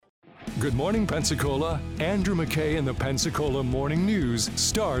Good morning, Pensacola. Andrew McKay and the Pensacola Morning News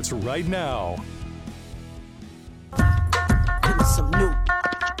starts right now. Give me some new.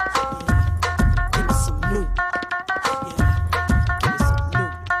 Give me some new. Give me some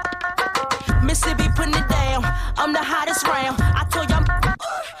new. Mississippi putting it down. I'm the hottest round. I told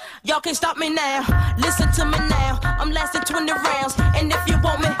y'all can't stop me now. Listen to me now. I'm lasting 20 rounds. And if you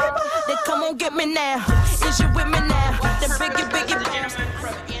want me, then come on get me now. Is you with me now? Then biggie bounce.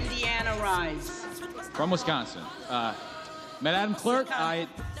 From Indiana rise. From Wisconsin. Madam Clerk, I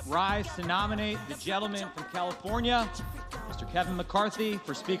rise to nominate the gentleman from California, Mr. Kevin McCarthy,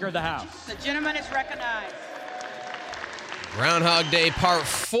 for Speaker of the House. The gentleman is recognized. Groundhog Day Part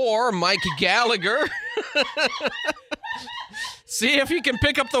 4, Mike Gallagher. See if you can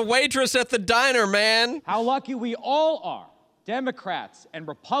pick up the waitress at the diner, man. How lucky we all are, Democrats and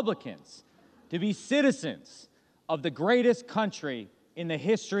Republicans, to be citizens of the greatest country in the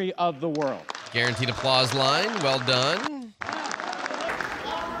history of the world. Guaranteed applause line. Well done.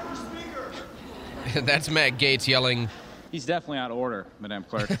 That's Matt Gaetz yelling. He's definitely out of order, Madam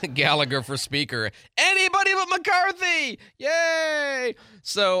Clerk. Gallagher for Speaker. Anybody but McCarthy! Yay!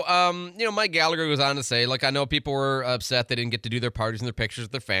 So, Mike Gallagher goes on to say, I know people were upset they didn't get to do their parties and their pictures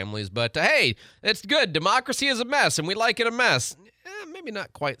with their families, but hey, it's good. Democracy is a mess, and we like it a mess. Maybe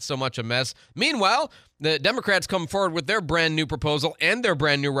not quite so much a mess. Meanwhile, the Democrats come forward with their brand new proposal and their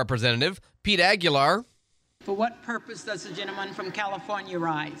brand new representative, Pete Aguilar. For what purpose does the gentleman from California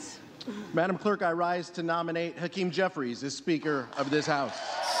rise? Madam Clerk, I rise to nominate Hakeem Jeffries as Speaker of this House.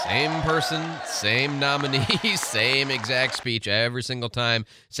 Same person, same nominee, same exact speech every single time,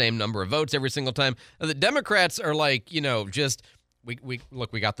 same number of votes every single time. The Democrats are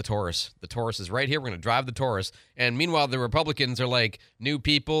we got the Taurus. The Taurus is right here. We're going to drive the Taurus. And meanwhile, the Republicans are like new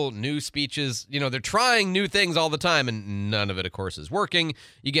people, new speeches. They're trying new things all the time, and none of it, of course, is working.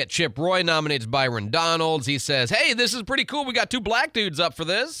 You get Chip Roy nominates Byron Donalds. He says, hey, this is pretty cool. We got 2 black dudes up for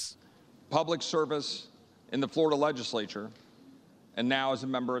this. Public service in the Florida legislature, and now as a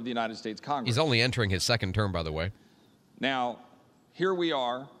member of the United States Congress. He's only entering his second term, by the way. Now, here we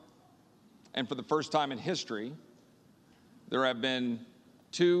are, and for the first time in history, there have been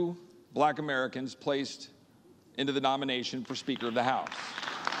 2 black Americans placed into the nomination for Speaker of the House.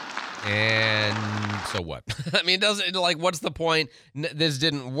 And so what? I mean, what's the point? This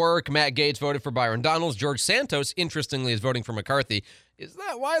didn't work. Matt Gaetz voted for Byron Donalds. George Santos, interestingly, is voting for McCarthy. Is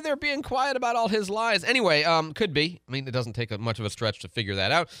that why they're being quiet about all his lies? Anyway, could be. I mean, it doesn't take much of a stretch to figure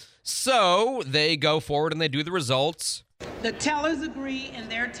that out. So they go forward and they do the results. The tellers agree in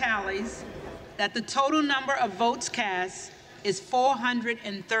their tallies that the total number of votes cast is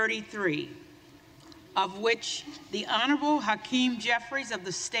 433, of which the Honorable Hakeem Jeffries of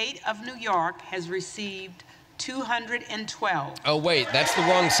the state of New York has received 212. Oh, wait, that's the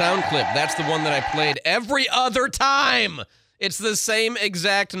wrong sound clip. That's the one that I played every other time. It's the same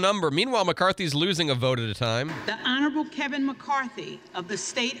exact number. Meanwhile, McCarthy's losing a vote at a time. The Honorable Kevin McCarthy of the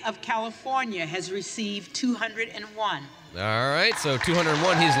state of California has received 201. All right, so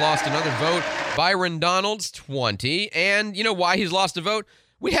 201, he's lost another vote. Byron Donalds, 20. And you know why he's lost a vote?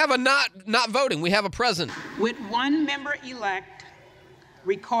 We have a not voting. We have a present. With 1 member-elect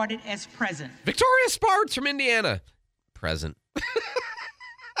recorded as present. Victoria Sparks from Indiana. Present.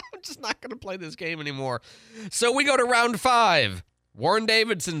 I'm just not going to play this game anymore. So we go to round 5. Warren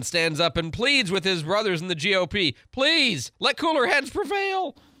Davidson stands up and pleads with his brothers in the GOP. Please, let cooler heads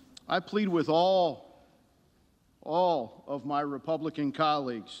prevail. I plead with all of my Republican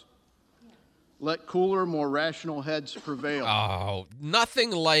colleagues. Let cooler, more rational heads prevail. Oh,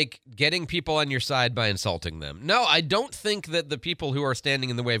 nothing like getting people on your side by insulting them. No, I don't think that the people who are standing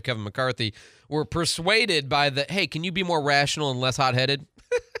in the way of Kevin McCarthy were persuaded by hey, can you be more rational and less hot-headed?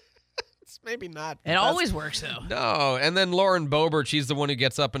 It's maybe not. It always works, though. No, and then Lauren Boebert, she's the one who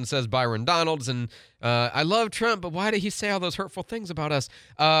gets up and says Byron Donalds, and I love Trump, but why did he say all those hurtful things about us?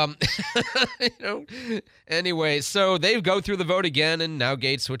 Anyway, so they go through the vote again, and now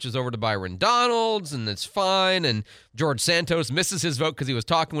Gaetz switches over to Byron Donalds, and it's fine, and George Santos misses his vote because he was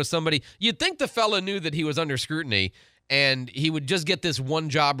talking with somebody. You'd think the fella knew that he was under scrutiny, and he would just get this one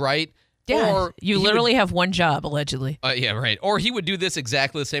job right. Yeah, or you literally have one job, allegedly. Yeah, right. Or he would do this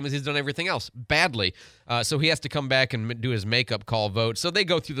exactly the same as he's done everything else, badly. So he has to come back and do his makeup call vote. So they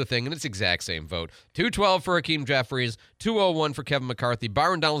go through the thing, and it's exact same vote. 212 for Hakeem Jeffries, 201 for Kevin McCarthy.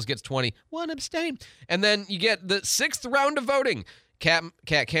 Byron Donalds gets 20, 1 abstain. And then you get the 6th round of voting. Kat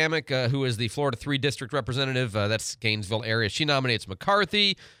Cammack, who is the Florida 3 district representative, that's Gainesville area, she nominates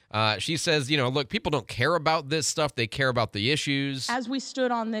McCarthy. She says, look, people don't care about this stuff. They care about the issues. As we stood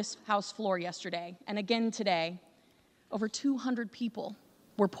on this House floor yesterday, and again today, over 200 people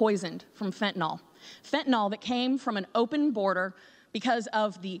were poisoned from fentanyl. Fentanyl that came from an open border because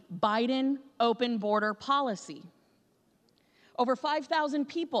of the Biden open border policy. Over 5,000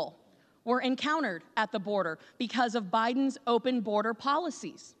 people were encountered at the border because of Biden's open border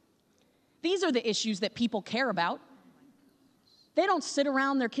policies. These are the issues that people care about. They don't sit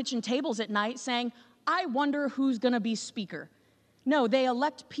around their kitchen tables at night saying, I wonder who's going to be speaker. No, they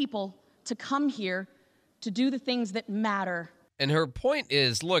elect people to come here to do the things that matter. And her point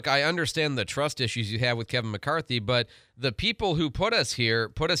is, look, I understand the trust issues you have with Kevin McCarthy, but the people who put us here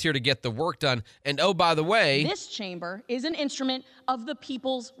to get the work done. And oh, by the way, this chamber is an instrument of the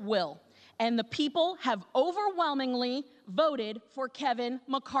people's will. And the people have overwhelmingly voted for Kevin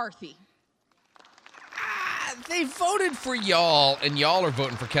McCarthy. They voted for y'all, and y'all are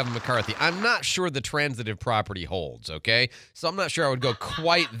voting for Kevin McCarthy. I'm not sure the transitive property holds, okay? So I'm not sure I would go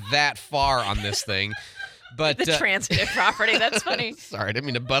quite that far on this thing. But the transitive property, that's funny. Sorry, I didn't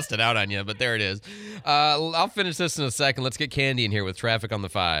mean to bust it out on you, but there it is. I'll finish this in a second. Let's get Candy in here with traffic on the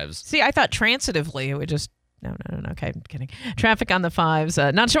fives. See, I thought transitively it would just... No. Okay, I'm kidding. Traffic on the fives.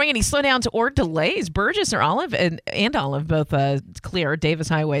 Not showing any slowdowns or delays. Burgess or Olive and Olive both clear. Davis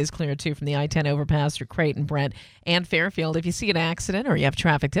Highway is clear, too, from the I-10 overpass through Creighton, Brent, and Fairfield. If you see an accident or you have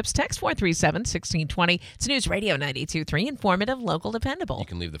traffic tips, text 437-1620. It's News Radio 92.3, informative, local, dependable. You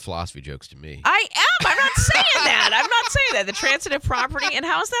can leave the philosophy jokes to me. I am. I'm not saying that. I'm not saying that. The transitive property. And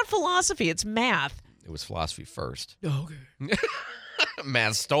how is that philosophy? It's math. It was philosophy first. Okay.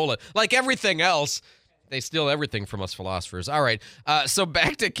 Math stole it. Like everything else. They steal everything from us philosophers. All right, so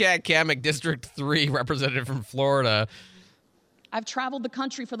back to Kat Cammack, District 3, representative from Florida. I've traveled the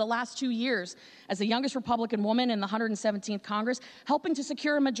country for the last 2 years as the youngest Republican woman in the 117th Congress, helping to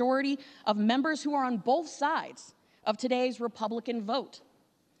secure a majority of members who are on both sides of today's Republican vote.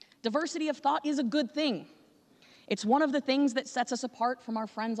 Diversity of thought is a good thing. It's one of the things that sets us apart from our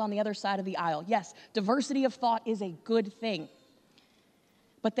friends on the other side of the aisle. Yes, diversity of thought is a good thing.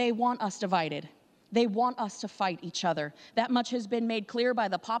 But they want us divided. They want us to fight each other. That much has been made clear by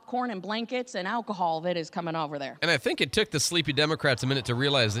the popcorn and blankets and alcohol that is coming over there. And I think it took the sleepy Democrats a minute to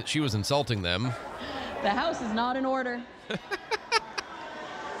realize that she was insulting them. The House is not in order.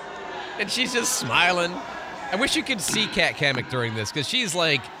 And she's just smiling. I wish you could see Kat Cammack during this, because she's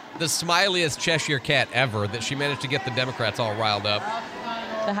like the smiliest Cheshire cat ever, that she managed to get the Democrats all riled up.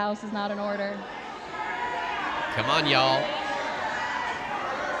 The House is not in order. Come on, y'all.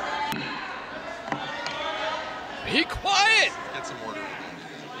 Be quiet! Get some order.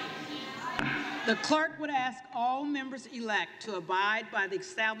 The clerk would ask all members-elect to abide by the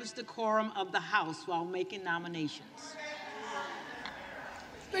established decorum of the House while making nominations.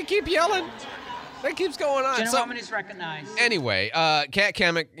 They keep yelling. That keeps going on. Gentlewoman is recognized. Anyway, Kat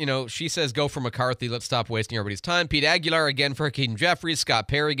Cammack, she says go for McCarthy. Let's stop wasting everybody's time. Pete Aguilar again for Hakeem Jeffries. Scott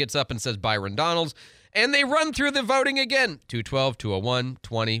Perry gets up and says Byron Donalds. And they run through the voting again. 212, 201,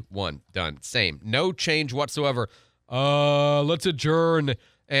 21. Done. Same. No change whatsoever. Let's adjourn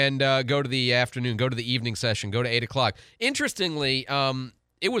and go to the afternoon, go to the evening session, go to 8 o'clock. Interestingly,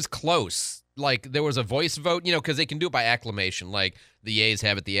 it was close. Like, there was a voice vote, because they can do it by acclamation. Like, the yeas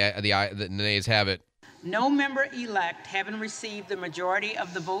have it, the nays have it. No member-elect having received the majority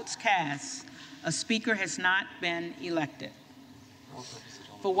of the votes cast, a speaker has not been elected.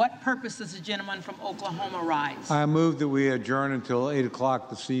 For what purpose does the gentleman from Oklahoma rise? I move that we adjourn until 8 o'clock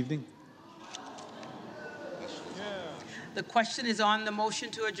this evening. The question is on the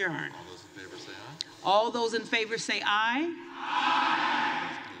motion to adjourn. All those in favor say aye. Aye.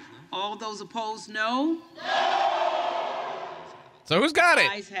 All those opposed, no. So who's got it?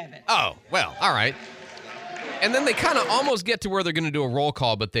 Ayes have it. Oh, well, all right. And then they kind of almost get to where they're going to do a roll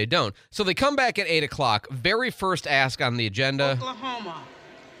call, but they don't. So they come back at 8 o'clock. Very first ask on the agenda. Oklahoma.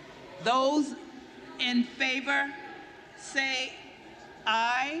 Those in favor say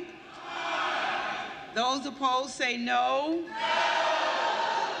aye. Aye. Those opposed say no.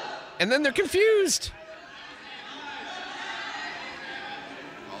 And then they're confused.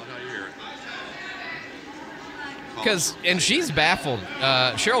 And she's baffled.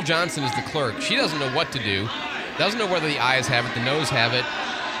 Cheryl Johnson is the clerk. She doesn't know what to do. Doesn't know whether the ayes have it, the noes have it.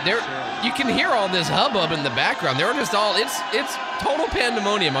 You can hear all this hubbub in the background. They're just all, it's total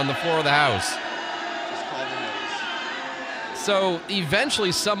pandemonium on the floor of the House. So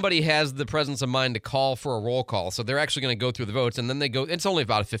eventually somebody has the presence of mind to call for a roll call. So they're actually going to go through the votes, and then they go, it's only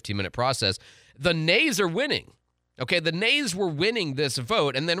about a 15-minute process. The nays are winning. Okay, the nays were winning this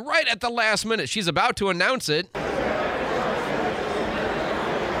vote, and then right at the last minute, she's about to announce it.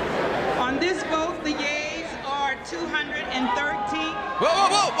 On this vote, the yeas are 213.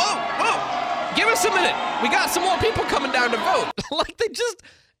 Whoa. Give us a minute. We got some more people coming down to vote.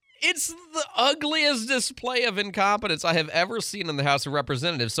 It's the ugliest display of incompetence I have ever seen in the House of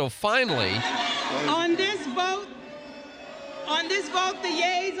Representatives. So finally, On this vote, the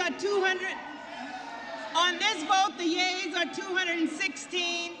yeas are 200. On this vote, the yeas are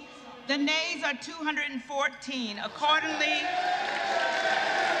 216. The nays are 214. Accordingly,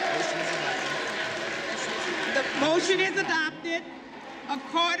 the motion is adopted.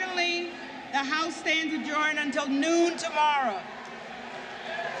 Accordingly, the House stands adjourned until noon tomorrow.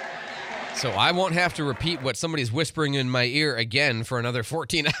 so I won't have to repeat what somebody's whispering in my ear again for another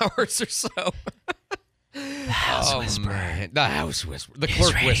 14 hours or so. The House Whisperer. Man. The House Whisperer. The News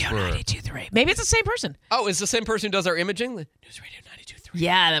Clerk Radio Whisperer. 92.3. Maybe it's the same person. Oh, it's the same person who does our imaging? News Radio 92.3.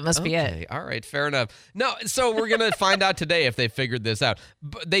 Yeah, that must be it. Okay, all right, fair enough. No, so we're going to find out today if they figured this out.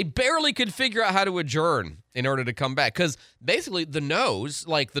 But they barely could figure out how to adjourn in order to come back, because basically the no's,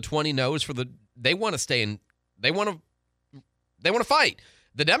 like the 20 no's they want to stay in, they want to fight.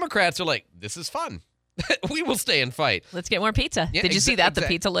 The Democrats are like, this is fun. We will stay and fight. Let's get more pizza. Yeah, Did you see that? The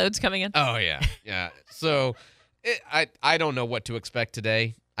pizza loads coming in? Oh, yeah. Yeah. So I don't know what to expect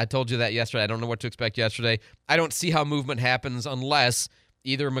today. I told you that yesterday. I don't know what to expect yesterday. I don't see how movement happens unless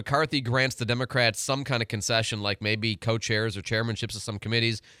either McCarthy grants the Democrats some kind of concession, like maybe co-chairs or chairmanships of some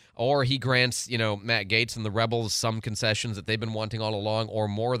committees, or he grants, Matt Gaetz and the rebels some concessions that they've been wanting all along, or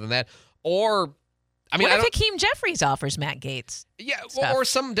more than that. Or, what if Hakeem Jeffries offers Matt Gaetz? Yeah, or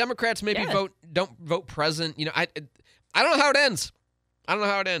some Democrats maybe don't vote present. I don't know how it ends. I don't know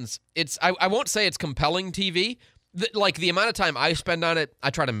how it ends. I won't say it's compelling TV. The amount of time I spend on it, I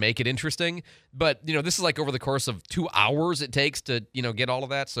try to make it interesting. But, this is like over the course of 2 hours it takes to, get all of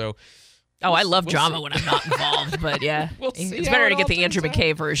that. So, I love drama when I'm not involved. But, yeah, it's better to get the Andrew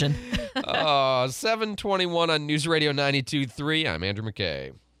McKay version. 7:21 on News Radio 92.3. I'm Andrew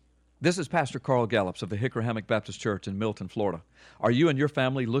McKay. This is Pastor Carl Gallups of the Hickory Hammock Baptist Church in Milton, Florida. Are you and your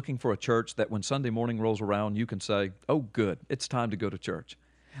family looking for a church that when Sunday morning rolls around, you can say, oh, good, it's time to go to church?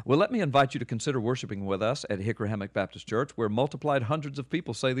 Well, let me invite you to consider worshiping with us at Hickory Hammock Baptist Church, where multiplied hundreds of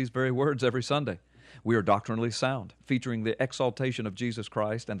people say these very words every Sunday. We are doctrinally sound, featuring the exaltation of Jesus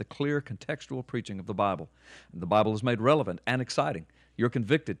Christ and the clear contextual preaching of the Bible. The Bible is made relevant and exciting. You're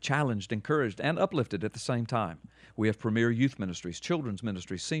convicted, challenged, encouraged, and uplifted at the same time. We have premier youth ministries, children's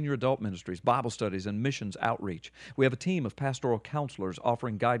ministries, senior adult ministries, Bible studies, and missions outreach. We have a team of pastoral counselors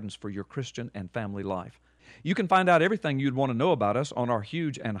offering guidance for your Christian and family life. You can find out everything you'd want to know about us on our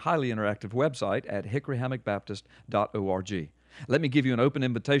huge and highly interactive website at hickoryhammockbaptist.org. Let me give you an open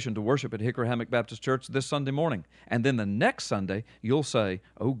invitation to worship at Hickory Hammock Baptist Church this Sunday morning. And then the next Sunday, you'll say,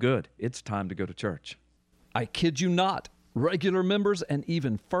 oh, good, it's time to go to church. I kid you not. Regular members and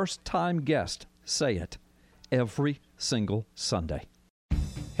even first-time guests say it every single Sunday.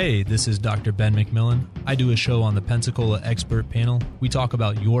 Hey, this is Dr. Ben McMillan. I do a show on the Pensacola Expert Panel. We talk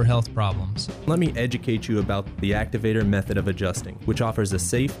about your health problems. Let me educate you about the Activator method of adjusting, which offers a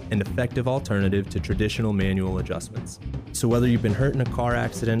safe and effective alternative to traditional manual adjustments. So whether you've been hurt in a car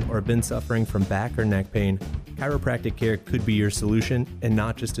accident or been suffering from back or neck pain, chiropractic care could be your solution and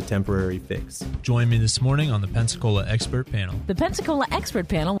not just a temporary fix. Join me this morning on the Pensacola Expert Panel. The Pensacola Expert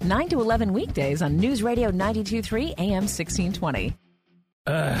Panel, 9 to 11 weekdays on News Radio 92.3 AM 1620.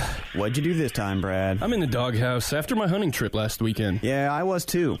 What'd you do this time, Brad? I'm in the doghouse after my hunting trip last weekend. Yeah, I was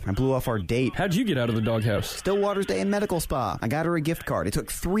too. I blew off our date. How'd you get out of the doghouse? Stillwater's Day and Medical Spa. I got her a gift card. It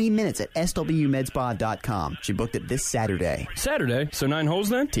took 3 minutes at swmedspa.com. She booked it this Saturday. Saturday? So 9 holes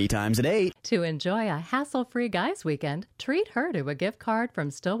then? Tea time's at 8. To enjoy a hassle-free guys weekend, treat her to a gift card from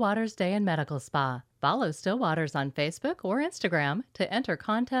Stillwater's Day and Medical Spa. Follow Stillwater's on Facebook or Instagram to enter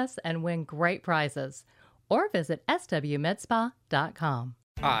contests and win great prizes. Or visit swmedspa.com.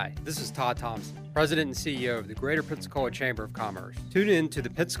 Hi, this is Todd Thompson, President and CEO of the Greater Pensacola Chamber of Commerce. Tune in to the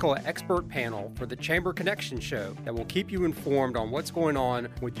Pensacola Expert Panel for the Chamber Connection Show that will keep you informed on what's going on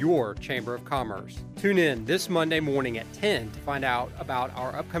with your Chamber of Commerce. Tune in this Monday morning at 10 to find out about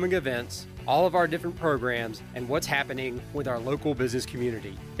our upcoming events, all of our different programs, and what's happening with our local business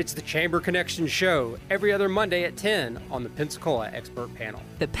community. It's the Chamber Connection Show every other Monday at 10 on the Pensacola Expert Panel.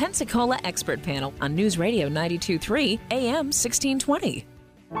 The Pensacola Expert Panel on News Radio 92.3 AM 1620.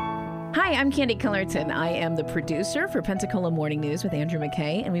 Hi, I'm Candy Cullerton. I am the producer for Pensacola Morning News with Andrew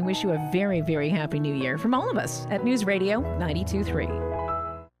McKay, and we wish you a very, very happy new year from all of us at News Radio 92.3.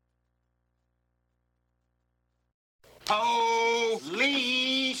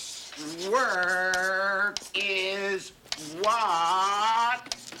 Police work is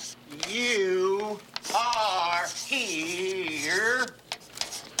what you are here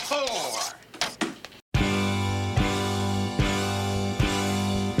for.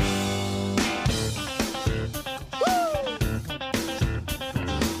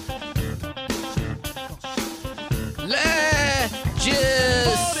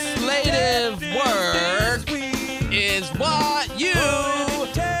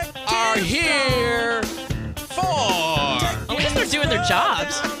 their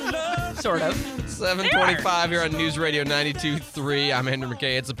jobs. Sort of. 7:25 here on News Radio 92.3. I'm Andrew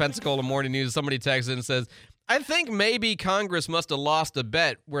McKay. It's the Pensacola Morning News. Somebody texts in and says, I think maybe Congress must have lost a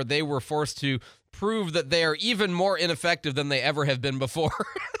bet where they were forced to prove that they are even more ineffective than they ever have been before.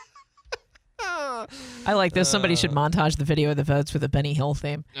 I like this. Somebody should montage the video of the votes with a Benny Hill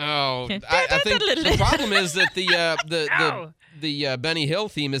theme. Oh, I think the problem is that the Benny Hill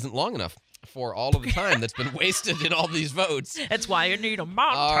theme isn't long enough for all of the time that's been wasted in all these votes. That's why you need a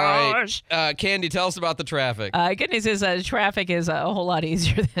montage. All right. Candy, tell us about the traffic. Good news is traffic is a whole lot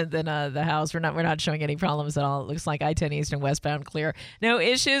easier than the house. We're not showing any problems at all. It looks like I-10 East and westbound clear. No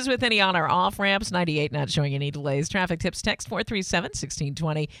issues with any on or off ramps. 98 not showing any delays. Traffic tips text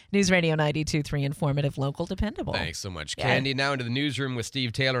 437-1620. News Radio 92.3 informative, local, dependable. Thanks so much, Candy. Now into the newsroom with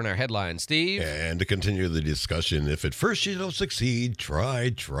Steve Taylor and our headlines. Steve? And to continue the discussion, if at first you don't succeed,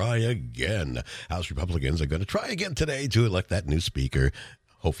 try again. House Republicans are going to try again today to elect that new speaker.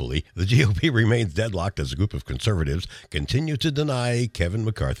 Hopefully, the GOP remains deadlocked as a group of conservatives continue to deny Kevin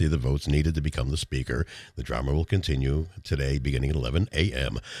McCarthy the votes needed to become the speaker. The drama will continue today beginning at 11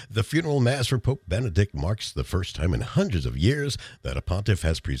 a.m. The funeral mass for Pope Benedict marks the first time in hundreds of years that a pontiff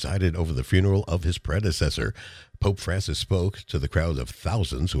has presided over the funeral of his predecessor. Pope Francis spoke to the crowd of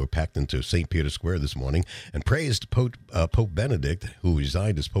thousands who were packed into St. Peter's Square this morning and praised Pope Benedict, who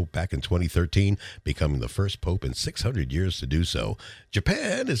resigned as Pope back in 2013, becoming the first Pope in 600 years to do so.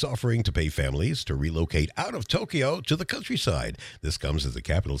 Japan is offering to pay families to relocate out of Tokyo to the countryside. This comes as the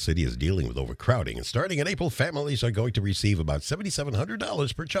capital city is dealing with overcrowding, and starting in April, families are going to receive about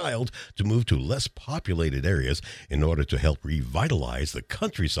 $7,700 per child to move to less populated areas in order to help revitalize the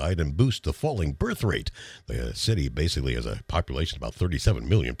countryside and boost the falling birth rate. The city basically has a population of about 37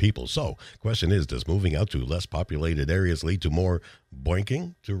 million people. So, question is, does moving out to less populated areas lead to more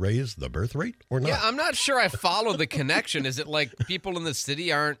boinking to raise the birth rate or not? Yeah, I'm not sure I follow the connection. Is it like people in the city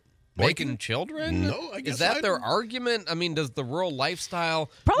aren't making children? No, I guess is that their argument? I mean, does the rural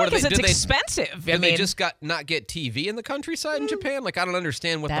lifestyle probably because it's expensive? Did they just not get TV in the countryside in Japan? Like, I don't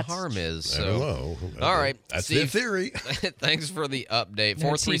understand what the harm is. So. I don't know. All right, that's Steve, the theory. Thanks for the update.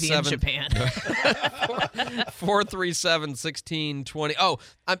 No TV in Japan. 437-1620. Oh,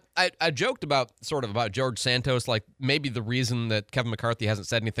 I joked about George Santos, like maybe the reason that Kevin McCarthy hasn't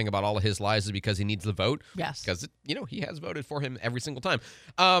said anything about all of his lies is because he needs the vote. Yes, because he has voted for him every single time.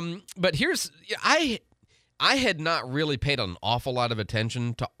 But I had not really paid an awful lot of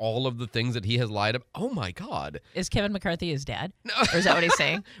attention to all of the things that he has lied about. Oh, my God. Is Kevin McCarthy his dad? No. Or is that what he's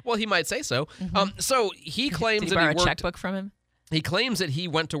saying? Well, he might say so. Mm-hmm. So he claims Did he borrow a checkbook from him? He claims that he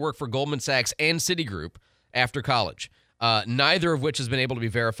went to work for Goldman Sachs and Citigroup after college. Neither of which has been able to be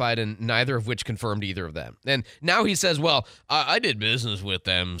verified, and neither of which confirmed either of them. And now he says, well, I did business with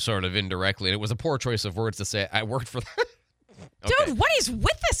them sort of indirectly, and it was a poor choice of words to say I worked for them. Okay. Dude, what is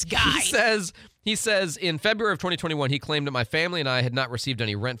with this guy? He says in February of 2021, he claimed that my family and I had not received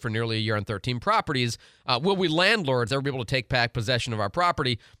any rent for nearly a year on 13 properties. Will we landlords ever be able to take back possession of our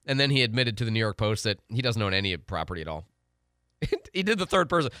property? And then he admitted to the New York Post that he doesn't own any property at all. He did the third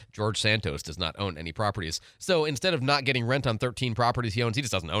person. George Santos does not own any properties. So instead of not getting rent on 13 properties he owns, he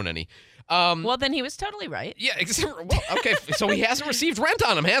just doesn't own any. Well, then he was totally right. Yeah, okay. So he hasn't received rent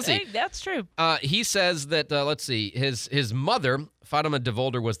on them, has he? Hey, that's true. He says that, let's see, his mother, Fatima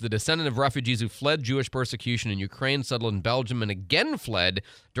Devolder, was the descendant of refugees who fled Jewish persecution in Ukraine, settled in Belgium, and again fled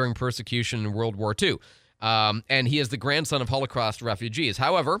during persecution in World War II. And he is the grandson of Holocaust refugees.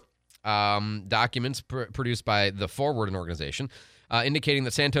 However, documents produced by the Forward, an organization, indicating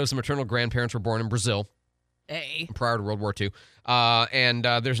that Santos' maternal grandparents were born in Brazil prior to World War II. And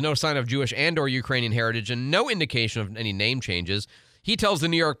there's no sign of Jewish and or Ukrainian heritage and no indication of any name changes. He tells the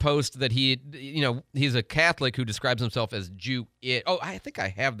New York Post that he's a Catholic who describes himself as Jew. Oh, I think I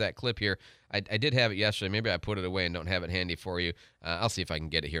have that clip here. I did have it yesterday. Maybe I put it away and don't have it handy for you. I'll see if I can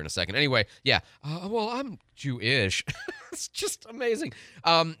get it here in a second. Anyway, yeah. Well, I'm Jewish. It's just amazing.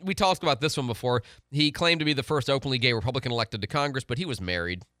 We talked about this one before. He claimed to be the first openly gay Republican elected to Congress, but he was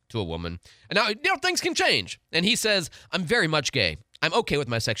married to a woman. And now, things can change. And he says, I'm very much gay. I'm okay with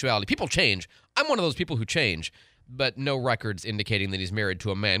my sexuality. People change. I'm one of those people who change. But no records indicating that he's married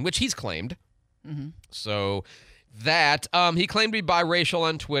to a man, which he's claimed. Mm-hmm. So that, he claimed to be biracial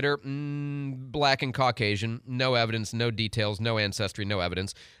on Twitter, black and Caucasian, no evidence, no details, no ancestry, no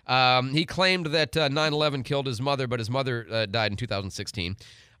evidence. He claimed that 9/11 killed his mother, but his mother died in 2016.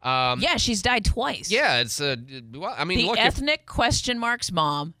 Yeah, she's died twice. Yeah, it's, look, ethnic ?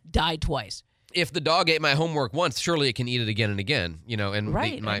 Mom died twice. if the dog ate my homework once, surely it can eat it again and again, and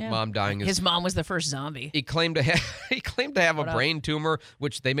Right, my I know. mom dying is... His mom was the first zombie. He claimed to have a brain tumor,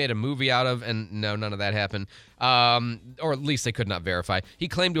 which they made a movie out of, and no, none of that happened. Or at least they could not verify. He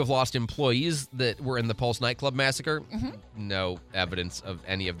claimed to have lost employees that were in the Pulse nightclub massacre. No evidence of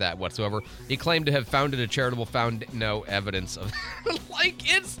any of that whatsoever. He claimed to have founded a charitable no evidence of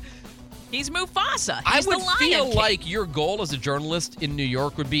He's Mufasa. I He's would the Lion feel King. like your goal as a journalist in New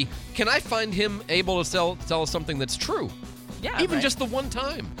York would be, can I find him able to tell us something that's true? Yeah, Even right. just the one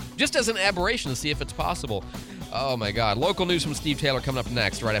time. Just as an aberration to see if it's possible. Oh, my God. Local news from Steve Taylor coming up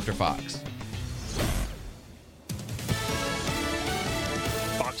next, right after Fox.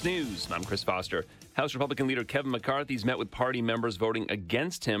 Fox News, I'm Chris Foster. House Republican leader Kevin McCarthy's met with party members voting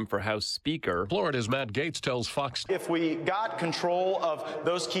against him for House Speaker. Florida's Matt Gaetz tells Fox. If we got control of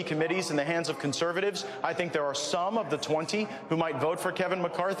those key committees in the hands of conservatives, I think there are some of the 20 who might vote for Kevin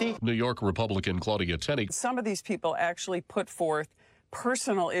McCarthy. New York Republican Claudia Tenney. Some of these people actually put forth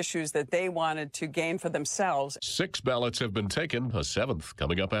personal issues that they wanted to gain for themselves. 6 ballots have been taken, a 7th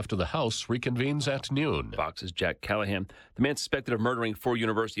coming up after the House reconvenes at noon. Fox's Jack Callahan. The man suspected of murdering 4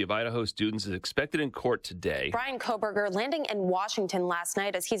 University of Idaho students is expected in court today. Brian Koberger landing in Washington last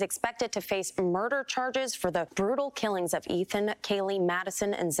night as he's expected to face murder charges for the brutal killings of Ethan, Kaylee,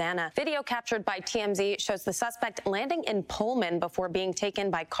 Madison, and Xana. Video captured by TMZ shows the suspect landing in Pullman before being taken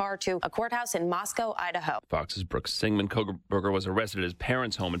by car to a courthouse in Moscow, Idaho. Fox's Brooks Singman. Koberger was arrested at his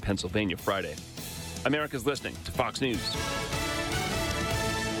parents' home in Pennsylvania Friday. America's listening to Fox News.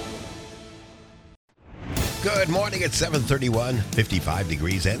 Good morning at 7:31, 55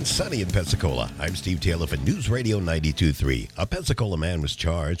 degrees and sunny in Pensacola. I'm Steve Taylor for News Radio 92.3. A Pensacola man was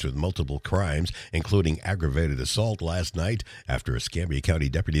charged with multiple crimes, including aggravated assault last night after Escambia County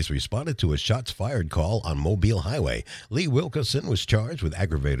deputies responded to a shots fired call on Mobile Highway. Lee Wilkerson was charged with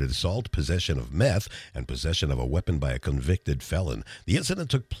aggravated assault, possession of meth, and possession of a weapon by a convicted felon. The incident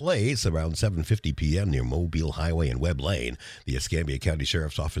took place around 7:50 p.m. near Mobile Highway and Webb Lane. The Escambia County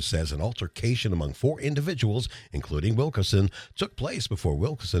Sheriff's Office says an altercation among 4 individuals, including Wilkerson, took place before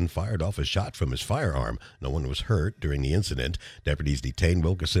Wilkerson fired off a shot from his firearm. No one was hurt during the incident. Deputies detained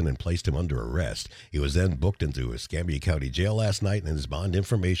Wilkerson and placed him under arrest. He was then booked into Escambia County Jail last night, and his bond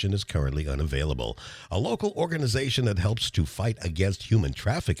information is currently unavailable. A local organization that helps to fight against human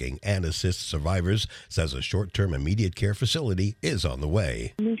trafficking and assists survivors says a short-term immediate care facility is on the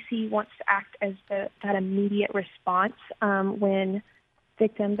way. NICI wants to act as that immediate response when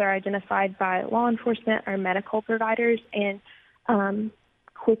victims are identified by law enforcement or medical providers, and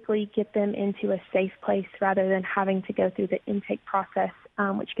quickly get them into a safe place rather than having to go through the intake process,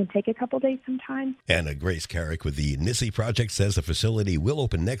 which can take a couple days sometimes. Anna Grace Carrick with the NICI Project says the facility will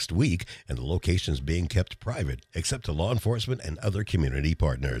open next week, and the location is being kept private, except to law enforcement and other community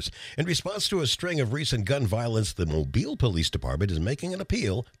partners. In response to a string of recent gun violence, the Mobile Police Department is making an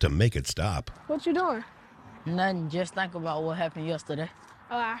appeal to make it stop. What you doing? Nothing, just think about what happened yesterday.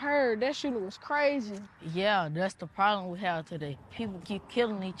 Oh, I heard that shooting was crazy. Yeah, that's the problem we have today. People keep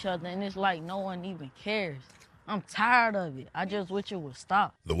killing each other, and it's like no one even cares. I'm tired of it. I just wish it would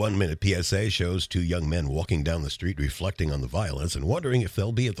stop. The 1-minute PSA shows 2 young men walking down the street reflecting on the violence and wondering if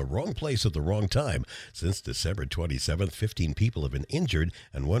they'll be at the wrong place at the wrong time. Since December 27th, 15 people have been injured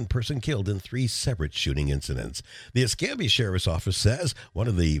and 1 person killed in 3 separate shooting incidents. The Escambia Sheriff's Office says one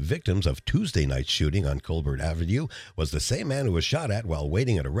of the victims of Tuesday night's shooting on Colbert Avenue was the same man who was shot at while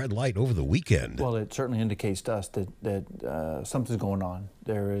waiting at a red light over the weekend. Well, it certainly indicates to us that something's going on.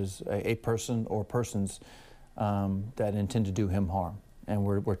 There is a person or persons that intend to do him harm. And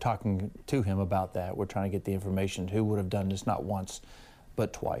we're talking to him about that. We're trying to get the information who would have done this not once,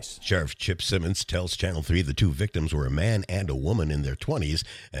 but twice. Sheriff Chip Simmons tells Channel 3 the 2 victims were a man and a woman in their 20s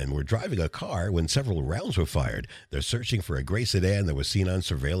and were driving a car when several rounds were fired. They're searching for a gray sedan that was seen on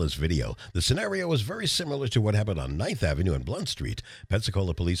surveillance video. The scenario was very similar to what happened on 9th Avenue and Blunt Street.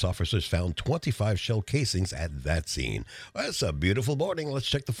 Pensacola police officers found 25 shell casings at that scene. Well, it's a beautiful morning. Let's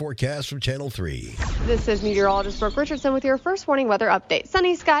check the forecast from Channel 3. This is meteorologist Brooke Richardson with your first warning weather update.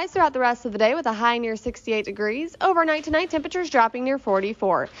 Sunny skies throughout the rest of the day with a high near 68 degrees. Overnight tonight, temperatures dropping near 44.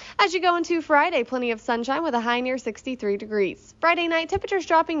 As you go into Friday, plenty of sunshine with a high near 63 degrees. Friday night, temperatures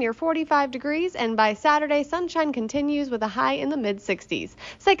dropping near 45 degrees, and by Saturday, sunshine continues with a high in the mid-60s.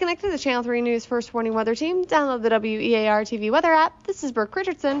 Stay connected to the Channel 3 News First Warning Weather Team. Download the WEAR TV weather app. This is Brooke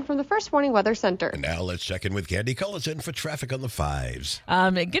Richardson from the First Warning Weather Center. And now let's check in with Candy Cullerton for traffic on the 5s.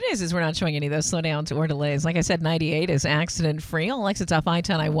 Good news is we're not showing any of those slowdowns or delays. Like I said, 98 is accident-free. All exits off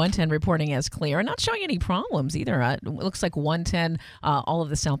I-10, I-110 reporting as clear. Not showing any problems either. It looks like 110 All of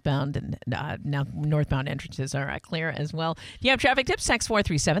the southbound and now northbound entrances are clear as well. If you have traffic tips, text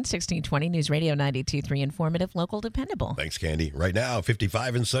 437-1620, News Radio 92.3, informative, local, dependable. Thanks, Candy. Right now,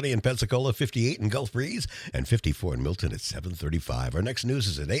 55 and sunny in Pensacola, 58 in Gulf Breeze, and 54 in Milton at 7:35. Our next news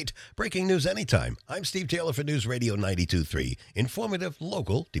is at 8. Breaking news anytime. I'm Steve Taylor for News Radio 92.3. Informative,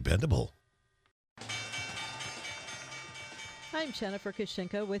 local, dependable. I'm Jennifer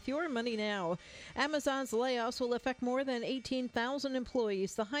Kushinka with Your Money Now. Amazon's layoffs will affect more than 18,000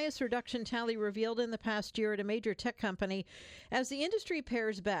 employees, the highest reduction tally revealed in the past year at a major tech company, as the industry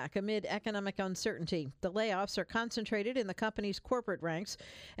pares back amid economic uncertainty. The layoffs are concentrated in the company's corporate ranks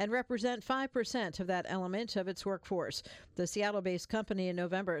and represent 5% of that element of its workforce. The Seattle-based company in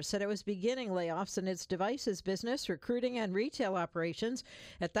November said it was beginning layoffs in its devices business, recruiting, and retail operations.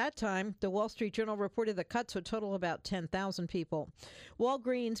 At that time, the Wall Street Journal reported the cuts would total about 10,000 people.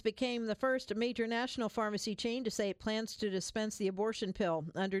 Walgreens became the first major national pharmacy chain to say it plans to dispense the abortion pill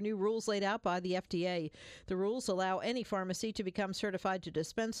under new rules laid out by the FDA. The rules allow any pharmacy to become certified to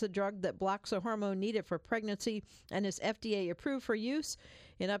dispense the drug that blocks a hormone needed for pregnancy and is FDA approved for use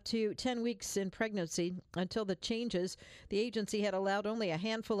in up to 10 weeks in pregnancy. Until the changes, the agency had allowed only a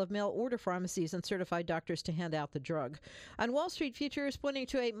handful of mail-order pharmacies and certified doctors to hand out the drug. On Wall Street, futures pointing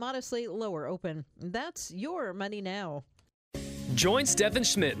to a modestly lower open. That's Your Money Now. Join Stephen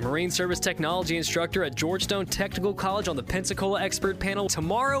Schmidt, Marine Service Technology Instructor at Georgetown Technical College on the Pensacola Expert Panel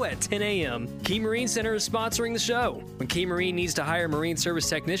tomorrow at 10 a.m. Key Marine Center is sponsoring the show. When Key Marine needs to hire Marine Service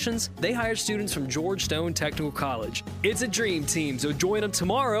technicians, they hire students from Georgetown Technical College. It's a dream team, so join them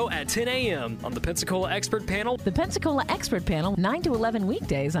tomorrow at 10 a.m. on the Pensacola Expert Panel. The Pensacola Expert Panel, 9 to 11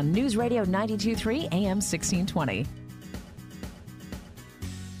 weekdays on News Radio 92.3 AM 1620.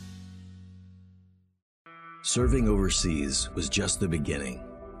 Serving overseas was just the beginning.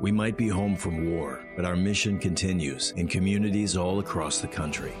 We might be home from war, but our mission continues in communities all across the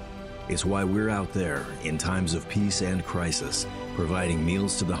country. It's why we're out there in times of peace and crisis, providing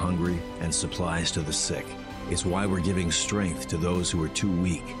meals to the hungry and supplies to the sick. It's why we're giving strength to those who are too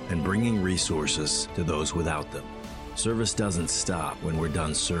weak and bringing resources to those without them. Service doesn't stop when we're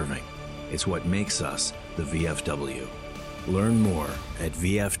done serving. It's what makes us the VFW. Learn more at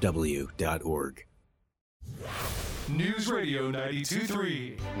vfw.org. News Radio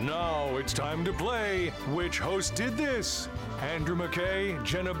 92.3. Now it's time to play Which Host Did This? Andrew McKay,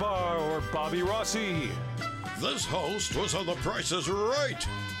 Jenna Barr, or Bobby Rossi? This host was on The Price is Right.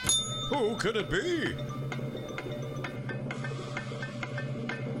 Who could it be?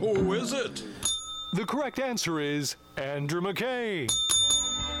 Who is it? The correct answer is Andrew McKay.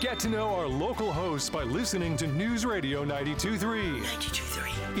 Get to know our local hosts by listening to News Radio 92.3.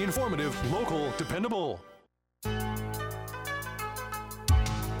 92.3. Informative, local, dependable.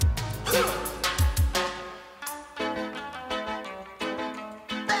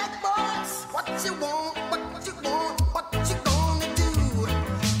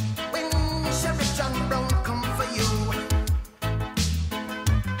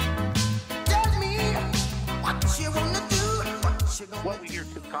 What we hear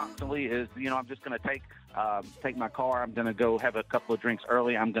too constantly is, I'm just going to take my car. I'm going to go have a couple of drinks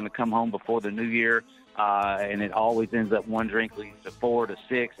early. I'm going to come home before the new year. And it always ends up one drink leads to 4 to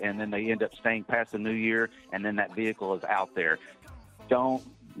 6, and then they end up staying past the new year, and then that vehicle is out there. Don't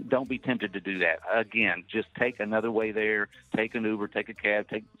be tempted to do that. Again, just take another way there. Take an Uber, take a cab,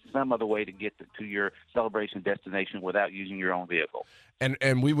 take some other way to get to your celebration destination without using your own vehicle.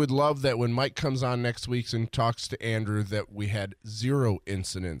 And we would love that when Mike comes on next week and talks to Andrew that we had 0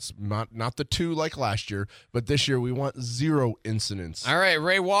 incidents. Not the 2 like last year, but this year we want 0 incidents. All right,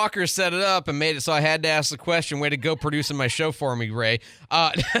 Ray Walker set it up and made it so I had to ask the question. Way to go producing my show for me, Ray.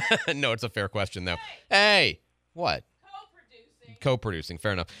 No, it's a fair question, though. Hey, what? Co-producing,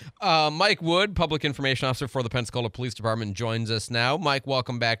 fair enough. Mike Wood, Public Information Officer for the Pensacola Police Department, joins us now. Mike,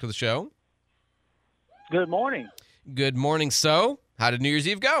 welcome back to the show. Good morning. Good morning. So, how did New Year's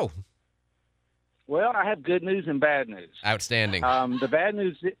Eve go? Well, I have good news and bad news. Outstanding. The bad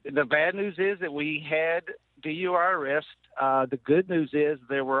news is that we had DUI arrests. The good news is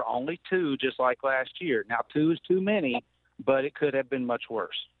there were only 2, just like last year. Now, 2 is too many, but it could have been much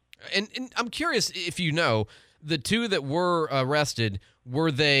worse. And I'm curious if you know, the 2 that were arrested,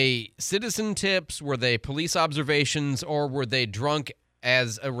 were they citizen tips, were they police observations, or were they drunk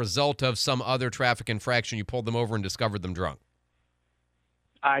as a result of some other traffic infraction? You pulled them over and discovered them drunk.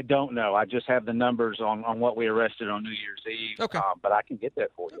 I don't know. I just have the numbers on what we arrested on New Year's Eve. Okay. But I can get that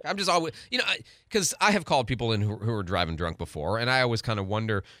for you. I'm just always, because I have called people in who are driving drunk before, and I always kind of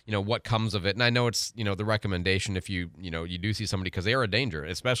wonder, what comes of it. And I know it's, the recommendation if you do see somebody, because they are a danger,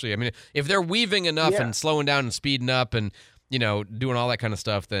 especially, if they're weaving enough and slowing down and speeding up and, doing all that kind of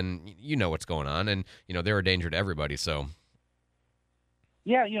stuff, then you know what's going on, and they're a danger to everybody. So.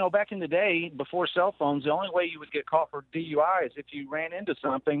 Yeah, back in the day, before cell phones, the only way you would get caught for DUI is if you ran into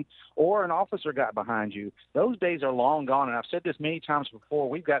something or an officer got behind you. Those days are long gone, and I've said this many times before.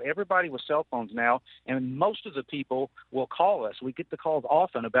 We've got everybody with cell phones now, and most of the people will call us. We get the calls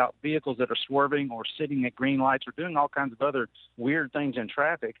often about vehicles that are swerving or sitting at green lights or doing all kinds of other weird things in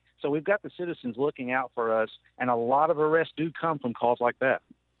traffic. So we've got the citizens looking out for us, and a lot of arrests do come from calls like that.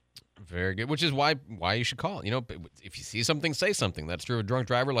 Very good, which is why you should call. If you see something, say something. That's true of a drunk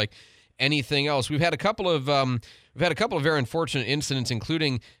driver like anything else. We've had a couple of very unfortunate incidents,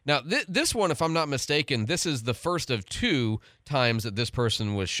 including now this one, if I'm not mistaken, this is the first of 2 times that this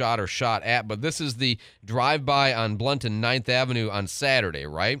person was shot or shot at. But this is the drive-by on Blunt and 9th Avenue on Saturday,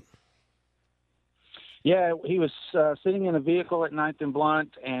 right? Yeah, he was sitting in a vehicle at 9th and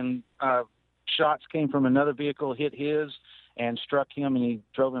Blunt, and shots came from another vehicle, hit his, and struck him, and he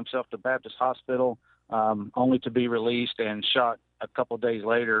drove himself to Baptist Hospital, only to be released and shot a couple of days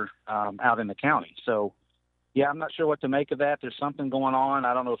later out in the county. So, yeah, I'm not sure what to make of that. There's something going on.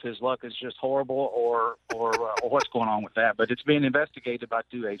 I don't know if his luck is just horrible or what's going on with that, but it's being investigated by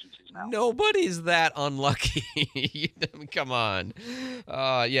 2 agencies now. Nobody's that unlucky. Come on.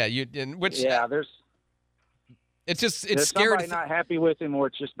 There's. It's scary. Somebody not happy with him, or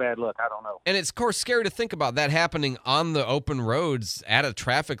it's just bad luck. I don't know. And it's, of course, scary to think about that happening on the open roads at a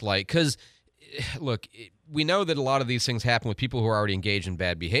traffic light. Because, look, we know that a lot of these things happen with people who are already engaged in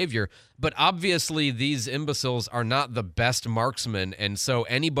bad behavior. But obviously, these imbeciles are not the best marksmen, and so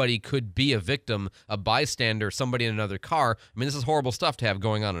anybody could be a victim, a bystander, somebody in another car. I mean, this is horrible stuff to have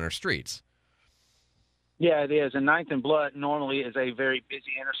going on in our streets. Yeah, it is. And 9th and Blunt normally is a very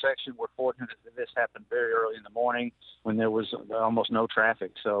busy intersection. We're fortunate that this happened very early in the morning when there was almost no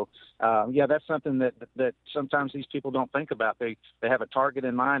traffic. So, that's something that sometimes these people don't think about. They have a target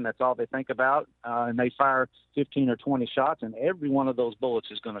in mind. That's all they think about. And they fire 15 or 20 shots, and every one of those bullets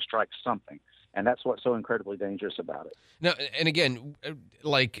is going to strike something. And that's what's so incredibly dangerous about it. Now, and again,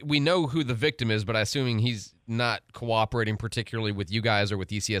 we know who the victim is, but I'm assuming he's not cooperating particularly with you guys or with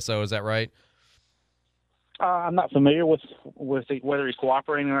ECSO. Is that right? I'm not familiar with whether he's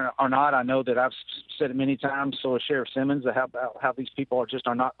cooperating or not. I know that I've said it many times. So is Sheriff Simmons, about how these people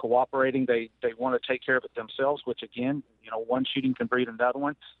are not cooperating. They want to take care of it themselves, which again, one shooting can breed another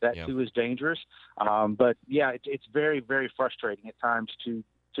one. That too is dangerous. But yeah, it's very, very frustrating at times to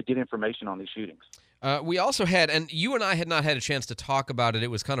get information on these shootings. We also had, and you and I had not had a chance to talk about it.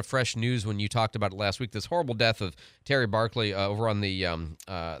 It was kind of fresh news when you talked about it last week. This horrible death of Terry Barkley over on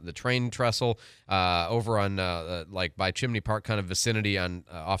the train trestle over on by Chimney Park kind of vicinity on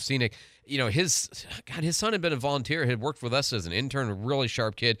off Scenic. His son had been a volunteer, had worked with us as an intern, a really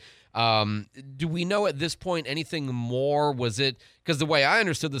sharp kid. Do we know at this point anything more? Was it because the way I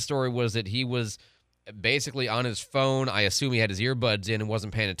understood the story was that he was basically on his phone. I assume he had his earbuds in and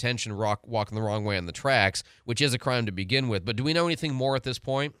wasn't paying attention, walking the wrong way on the tracks, which is a crime to begin with. But do we know anything more at this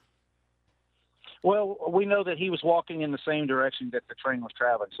point? Well, we know that he was walking in the same direction that the train was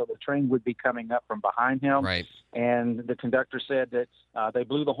traveling, so the train would be coming up from behind him. Right. And the conductor said that they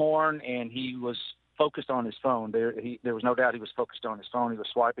blew the horn, and he was focused on his phone. There was no doubt he was focused on his phone. He was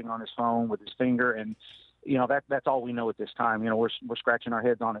swiping on his phone with his finger, and that's all we know at this time. We're scratching our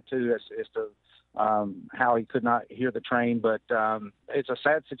heads on it too as to how he could not hear the train, but it's a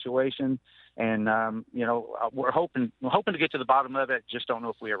sad situation, and we're hoping to get to the bottom of it. Just don't know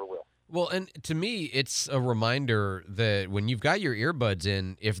if we ever will. Well, and to me, it's a reminder that when you've got your earbuds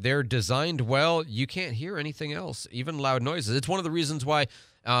in, if they're designed well, you can't hear anything else, even loud noises. It's one of the reasons why,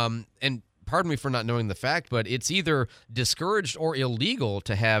 and pardon me for not knowing the fact, but it's either discouraged or illegal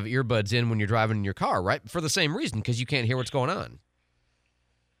to have earbuds in when you're driving in your car, right? For the same reason, because you can't hear what's going on.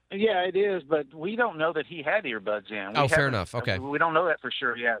 Yeah, it is, but we don't know that he had earbuds in. Fair enough. Okay, we don't know that for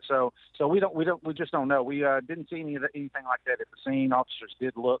sure. Yeah, so we just don't know. We didn't see anything like that at the scene. Officers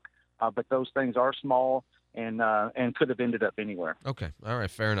did look, but those things are small and could have ended up anywhere. Okay, all right,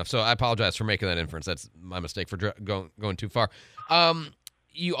 fair enough. So I apologize for making that inference. That's my mistake for going too far.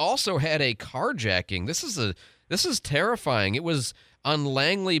 You also had a carjacking. This is terrifying. It was on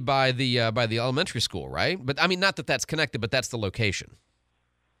Langley by the elementary school, right? But I mean, not that that's connected, but that's the location.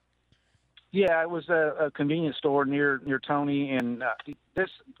 Yeah, it was a convenience store near Tony, and this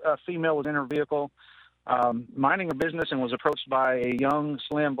female was in her vehicle minding her business and was approached by a young,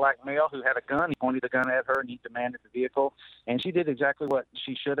 slim black male who had a gun. He pointed the gun at her and he demanded the vehicle. And she did exactly what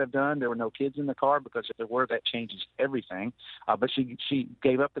she should have done. There were no kids in the car, because if there were, that changes everything. But she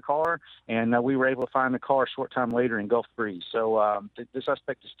gave up the car, and we were able to find the car a short time later in Gulf Breeze. So the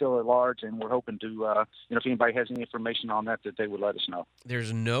suspect is still at large, and we're hoping to, if anybody has any information on that they would let us know.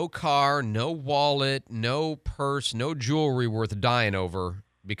 There's no car, no wallet, no purse, no jewelry worth dying over,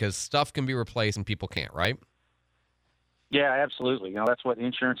 because stuff can be replaced and people can't, right? Yeah, absolutely. That's what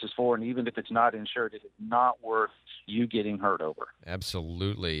insurance is for, and even if it's not insured, it is not worth you getting hurt over.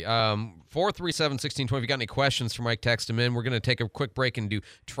 Absolutely. 437-1620. If you got any questions for Mike, text them in. We're going to take a quick break and do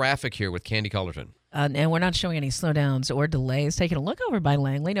traffic here with Candy Cullerton. And we're not showing any slowdowns or delays. Taking a look over by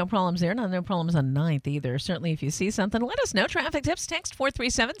Langley. No problems there. No problems on 9th either. Certainly, if you see something, let us know. Traffic tips, text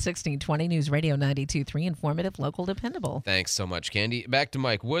 437-1620. News Radio 92.3. Informative, local, dependable. Thanks so much, Candy. Back to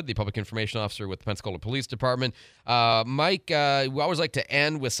Mike Wood, the Public Information Officer with the Pensacola Police Department. Mike, we always like to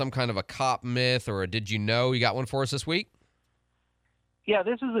end with some kind of a cop myth or a did you know. You got one for us this week? Yeah,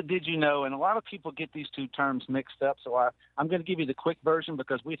 this is a did you know, and a lot of people get these two terms mixed up, so I'm going to give you the quick version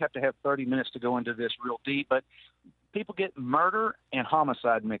because we'd have to have 30 minutes to go into this real deep, but people get murder and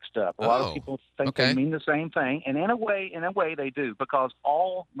homicide mixed up. A lot of people think they mean the same thing, and in a way they do, because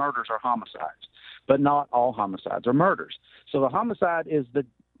all murders are homicides, but not all homicides are murders. So the homicide is the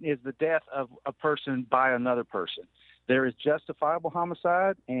death of a person by another person. There is justifiable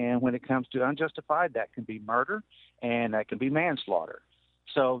homicide, and when it comes to unjustified, that can be murder and that can be manslaughter.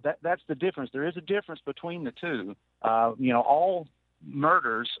 So that's the difference. There is a difference between the two. All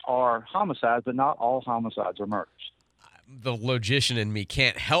murders are homicides, but not all homicides are murders. The logician in me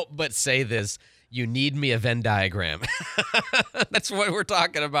can't help but say this. You need me a Venn diagram. That's what we're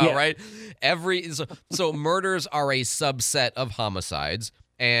talking about, right? So murders are a subset of homicides,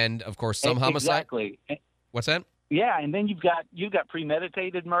 and of course some homicides. Exactly. What's that? Yeah, and then you've got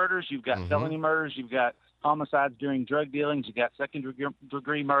premeditated murders, you've got felony murders, you've got homicides during drug dealings, you got